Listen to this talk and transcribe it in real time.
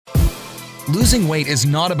Losing weight is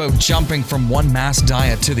not about jumping from one mass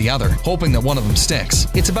diet to the other, hoping that one of them sticks.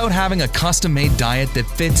 It's about having a custom-made diet that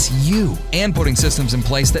fits you and putting systems in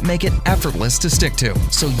place that make it effortless to stick to,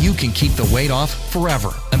 so you can keep the weight off forever.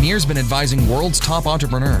 Amir's been advising world's top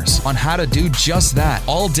entrepreneurs on how to do just that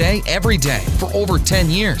all day, every day, for over 10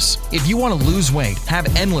 years. If you want to lose weight,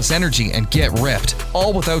 have endless energy, and get ripped,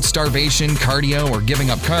 all without starvation, cardio, or giving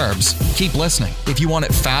up carbs, keep listening. If you want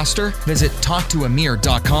it faster, visit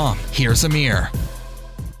talktoamir.com. Here's Amir.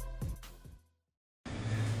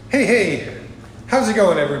 Hey, how's it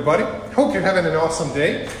going, everybody? Hope you're having an awesome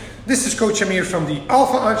day. This is Coach Amir from the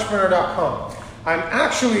alphaentrepreneur.com. I'm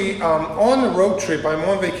actually on a road trip. I'm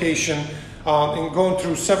on vacation and going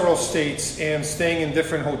through several states and staying in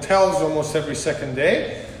different hotels almost every second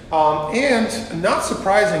day. And not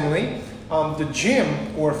surprisingly, the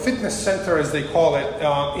gym, or fitness center as they call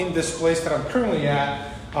it, in this place that I'm currently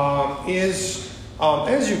at is,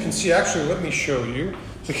 as you can see, actually let me show you.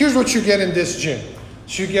 So here's what you get in this gym.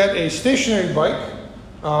 So you get a stationary bike.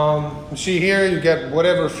 You see here you get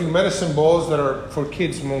whatever, a few medicine balls that are for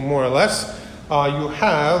kids more or less. You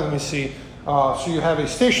have, let me see, so you have a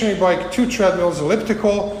stationary bike, 2 treadmills,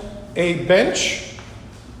 elliptical, a bench,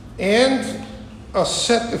 and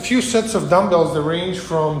a few sets of dumbbells that range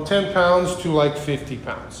from 10 pounds to like 50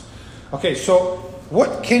 pounds. Okay, so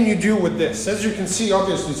what can you do with this? As you can see,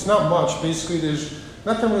 obviously it's not much. Basically there's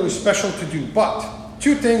nothing really special to do, but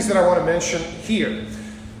 2 things that I want to mention here.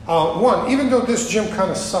 One, even though this gym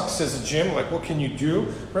kind of sucks as a gym, like what can you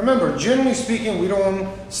do? Remember, generally speaking, we don't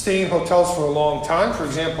stay in hotels for a long time. For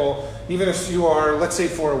example, even if you are, let's say,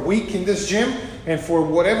 for a week in this gym, and for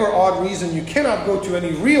whatever odd reason you cannot go to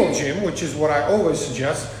any real gym, which is what I always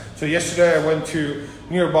suggest. So yesterday I went to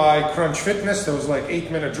nearby Crunch Fitness. That was like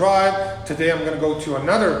 8-minute drive. Today I'm going to go to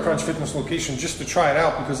another Crunch Fitness location just to try it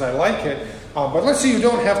out because I like it. But let's say you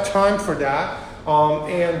don't have time for that.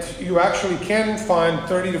 And you actually can find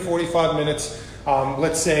 30 to 45 minutes,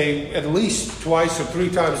 let's say at least twice or 3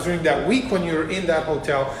 times during that week when you're in that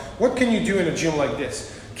hotel. What can you do in a gym like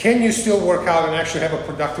this? Can you still work out and actually have a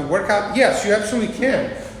productive workout? Yes, you absolutely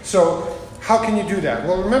can. So how can you do that?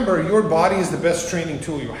 Well, remember, your body is the best training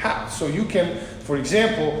tool you have. So you can, for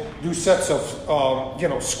example, do sets of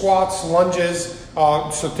squats, lunges.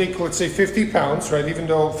 So take, let's say, 50 pounds, right? Even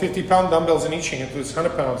though 50-pound dumbbells in each hand, so it's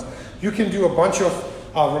 100 pounds. You can do a bunch of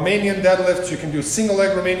Romanian deadlifts. You can do single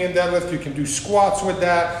leg Romanian deadlift. You can do squats with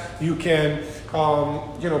that. You can,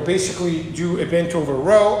 basically do a bent over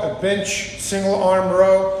row, a bench single arm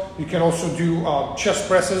row. You can also do chest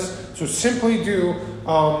presses. So simply do,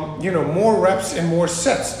 more reps and more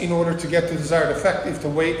sets in order to get the desired effect. If the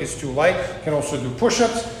weight is too light, you can also do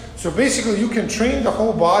push-ups. So basically you can train the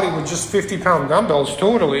whole body with just 50-pound dumbbells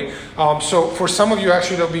totally. So for some of you,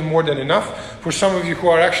 actually that'll be more than enough. For some of you who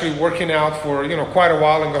are actually working out for quite a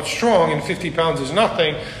while and got strong, and 50 pounds is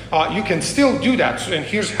nothing, you can still do that. And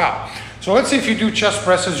here's how. So let's say if you do chest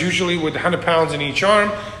presses usually with 100 pounds in each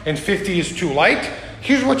arm and 50 is too light,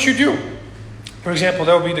 here's what you do. For example,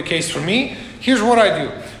 that would be the case for me. Here's what I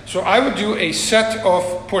do. So I would do a set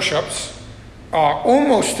of push-ups,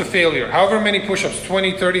 almost to failure. However many push-ups,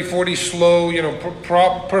 20, 30, 40, slow,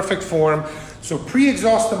 perfect form. So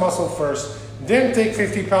pre-exhaust the muscle first, then take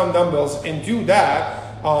 50-pound dumbbells and do that,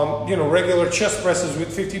 regular chest presses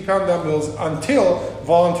with 50-pound dumbbells until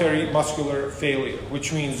voluntary muscular failure,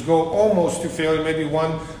 which means go almost to failure, maybe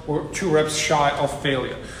 1 or 2 reps shy of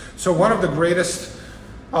failure. So one of the greatest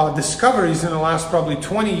discoveries in the last probably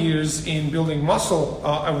 20 years in building muscle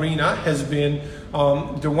arena has been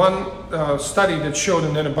the one study that showed,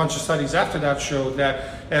 and then a bunch of studies after that showed,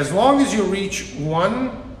 that as long as you reach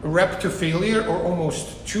 1 rep to failure or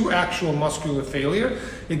almost 2 actual muscular failure,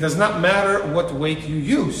 it does not matter what weight you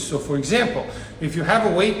use. So for example, if you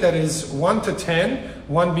have a weight that is 1 to 10,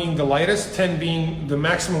 1 being the lightest, 10 being the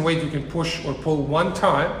maximum weight you can push or pull 1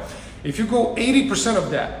 time, if you go 80% of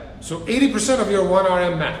that, so 80% of your 1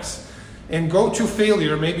 RM max, and go to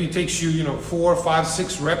failure, maybe it takes you 4, 5,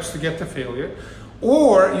 6 reps to get to failure,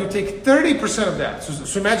 or you take 30% of that.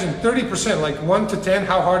 So imagine 30%, like 1 to 10,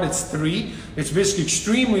 how hard? It's 3. It's basically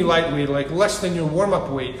extremely lightweight, like less than your warm-up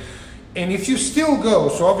weight. And if you still go,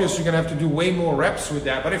 so obviously you're gonna have to do way more reps with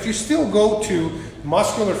that, but if you still go to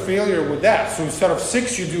muscular failure with that, so instead of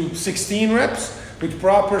 6, you do 16 reps with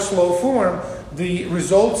proper slow form, the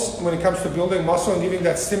results when it comes to building muscle and giving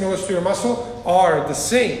that stimulus to your muscle are the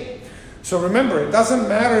same. So remember, it doesn't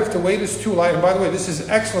matter if the weight is too light. And by the way, this is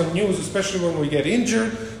excellent news, especially when we get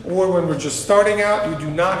injured or when we're just starting out. You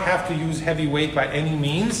do not have to use heavy weight by any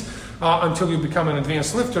means until you become an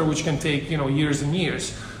advanced lifter, which can take years and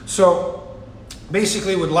years. So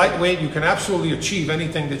Basically, with lightweight, you can absolutely achieve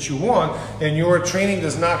anything that you want, and your training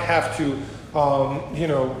does not have to,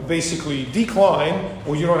 basically decline,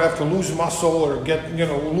 or you don't have to lose muscle or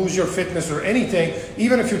lose your fitness or anything,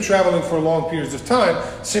 even if you're traveling for long periods of time,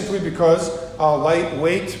 simply because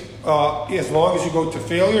lightweight, as long as you go to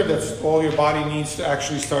failure, that's all your body needs to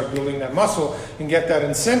actually start building that muscle and get that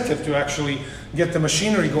incentive to actually get the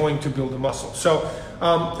machinery going to build the muscle. So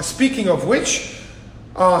speaking of which,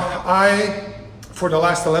 I, for the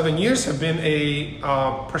last 11 years, have been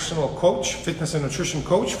a personal coach, fitness and nutrition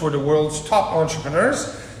coach for the world's top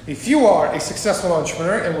entrepreneurs. If you are a successful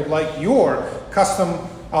entrepreneur and would like your custom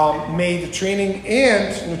made training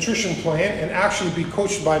and nutrition plan and actually be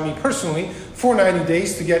coached by me personally for 90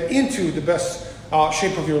 days to get into the best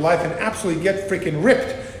shape of your life and absolutely get freaking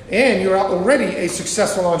ripped, and you're already a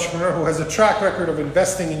successful entrepreneur who has a track record of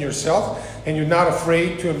investing in yourself and you're not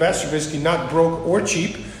afraid to invest, you're basically not broke or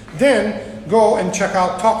cheap, then go and check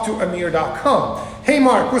out talktoamir.com. Hey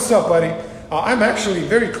Mark, what's up, buddy? I'm actually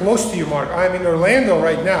very close to you, Mark. I'm in Orlando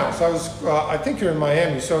right now, so I think you're in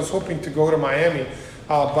Miami, so I was hoping to go to Miami,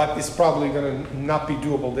 but it's probably going to not be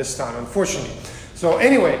doable this time, unfortunately. So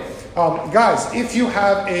anyway, guys, if you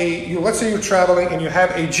have let's say you're traveling and you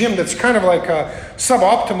have a gym that's kind of like a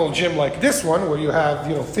suboptimal gym like this one, where you have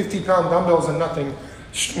 50-pound dumbbells and nothing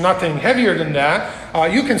heavier than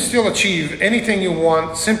that, you can still achieve anything you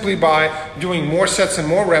want simply by doing more sets and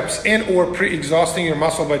more reps, and or pre-exhausting your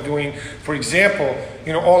muscle by doing, for example,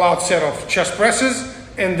 all out set of chest presses,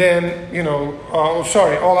 and then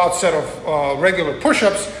all out set of regular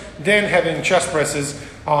push-ups, then having chest presses,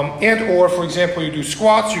 and or, for example, you do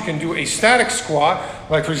squats. You can do a static squat,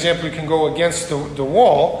 like for example you can go against the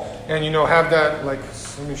wall and have that, like,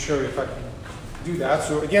 let me show you if I can do that.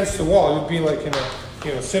 So against the wall, it would be like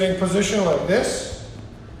in a sitting position like this.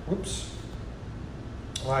 Whoops.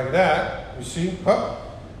 Like that, you see?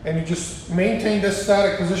 And you just maintain this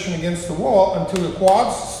static position against the wall until the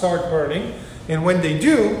quads start burning. And when they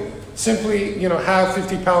do, simply have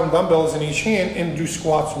 50-pound dumbbells in each hand and do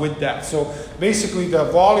squats with that. So basically the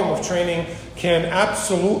volume of training can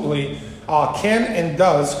absolutely can and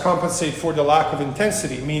does compensate for the lack of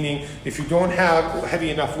intensity, meaning if you don't have heavy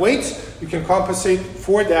enough weights, you can compensate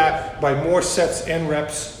for that by more sets and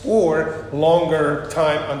reps or longer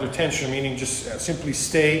time under tension, meaning just simply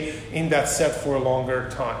stay in that set for a longer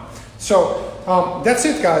time. So that's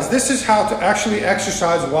it, guys. This is how to actually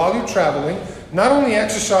exercise while you're traveling. Not only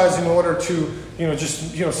exercise in order to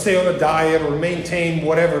stay on a diet or maintain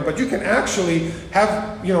whatever, but you can actually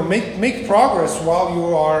have make progress while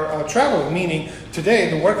you are traveling. Meaning today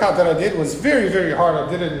the workout that I did was very, very hard. I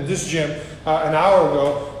did it in this gym an hour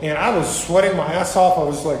ago, and I was sweating my ass off. I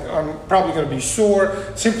was like, I'm probably going to be sore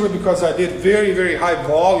simply because I did very, very high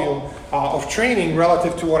volume of training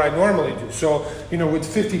relative to what I normally do. So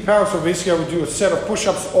with 50 pounds, so basically I would do a set of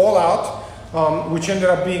push-ups all out, which ended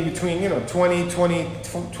up being between 20,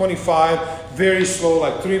 25, very slow,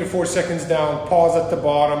 like 3 to 4 seconds down, pause at the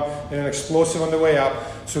bottom, and an explosive on the way up.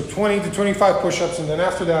 So 20 to 25 push-ups, and then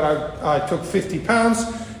after that I took 50 pounds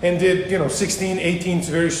and did 16, 18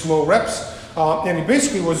 very slow reps. And it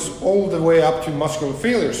basically was all the way up to muscular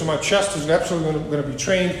failure. So my chest is absolutely going to be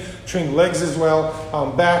trained legs as well,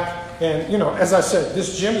 back. And as I said,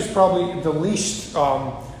 this gym is probably the least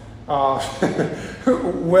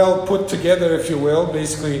well put together, if you will.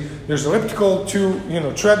 Basically, there's elliptical,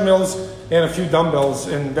 2 treadmills, and a few dumbbells,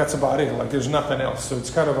 and that's about it. Like, there's nothing else. So it's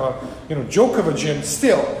kind of a joke of a gym.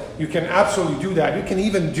 Still, you can absolutely do that. You can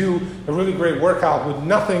even do a really great workout with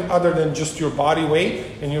nothing other than just your body weight,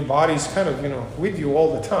 and your body's kind of with you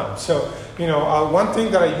all the time. So one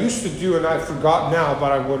thing that I used to do and I forgot now,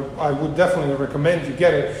 but I would definitely recommend you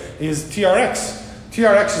get it, is TRX.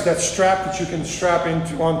 TRX is that strap that you can strap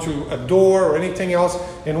onto a door or anything else,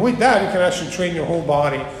 and with that you can actually train your whole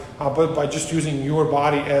body, but by just using your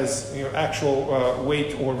body as actual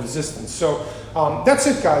weight or resistance. So that's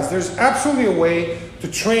it, guys. There's absolutely a way to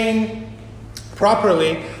train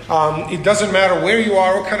properly. It doesn't matter where you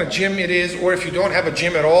are, what kind of gym it is, or if you don't have a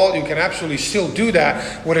gym at all, you can absolutely still do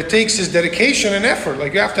that. What it takes is dedication and effort.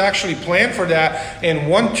 Like, you have to actually plan for that and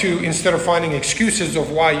want to, instead of finding excuses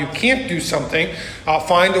of why you can't do something,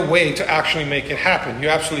 find a way to actually make it happen. You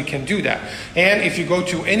absolutely can do that. And if you go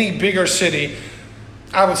to any bigger city,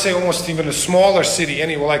 I would say almost even a smaller city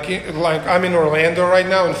anyway, like I'm in Orlando right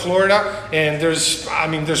now in Florida, and there's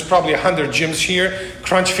probably 100 gyms here.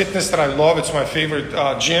 Crunch Fitness, that I love, it's my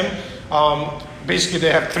favorite gym. Basically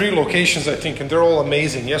they have 3 locations, I think, and they're all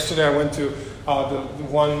amazing. Yesterday I went to the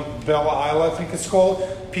one Belle Isle, I think it's called.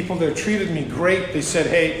 People there treated me great. They said,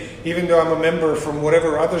 hey, even though I'm a member from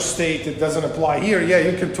whatever other state, it doesn't apply here. Yeah,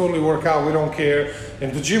 you can totally work out, we don't care.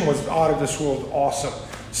 And the gym was out of this world awesome.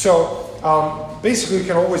 So basically you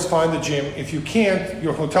can always find the gym. If you can't,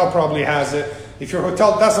 your hotel probably has it. If your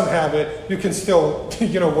hotel doesn't have it, you can still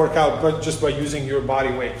work out, but just by using your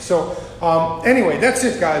body weight. So anyway, that's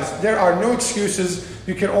it, guys. There are no excuses.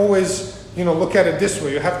 You can always look at it this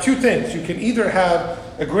way. You have two things. You can either have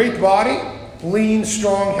a great body, lean,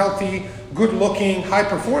 strong, healthy, good looking, high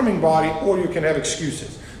performing body, or you can have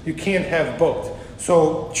excuses. You can't have both.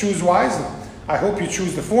 So choose wisely. I hope you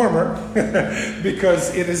choose the former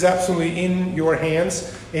because it is absolutely in your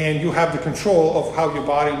hands and you have the control of how your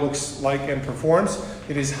body looks like and performs.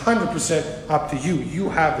 It is 100% up to you. You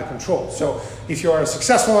have the control. So if you are a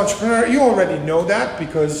successful entrepreneur, you already know that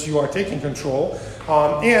because you are taking control.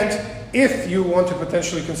 And if you want to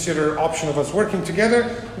potentially consider option of us working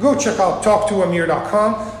together, go check out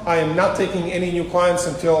talktoamir.com. I am not taking any new clients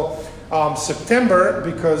until September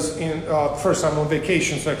because first I'm on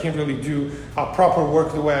vacation, so I can't really do proper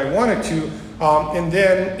work the way I wanted to. And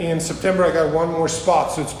then in September I got one more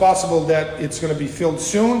spot, so it's possible that it's going to be filled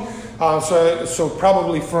soon. So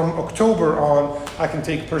probably from October on, I can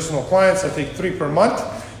take personal clients. I take 3 per month.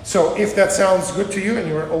 So if that sounds good to you and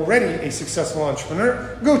you're already a successful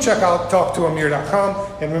entrepreneur, go check out talktoamir.com.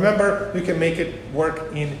 And remember, you can make it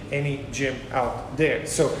work in any gym out there.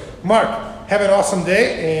 So Mark, have an awesome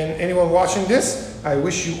day. And anyone watching this, I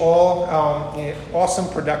wish you all an awesome,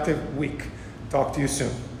 productive week. Talk to you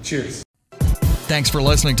soon. Cheers. Thanks for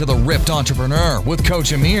listening to The Ripped Entrepreneur with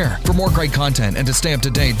Coach Amir. For more great content and to stay up to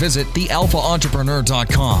date, visit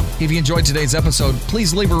thealphaentrepreneur.com. If you enjoyed today's episode,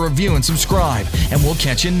 please leave a review and subscribe, and we'll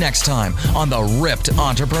catch you next time on The Ripped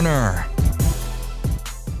Entrepreneur.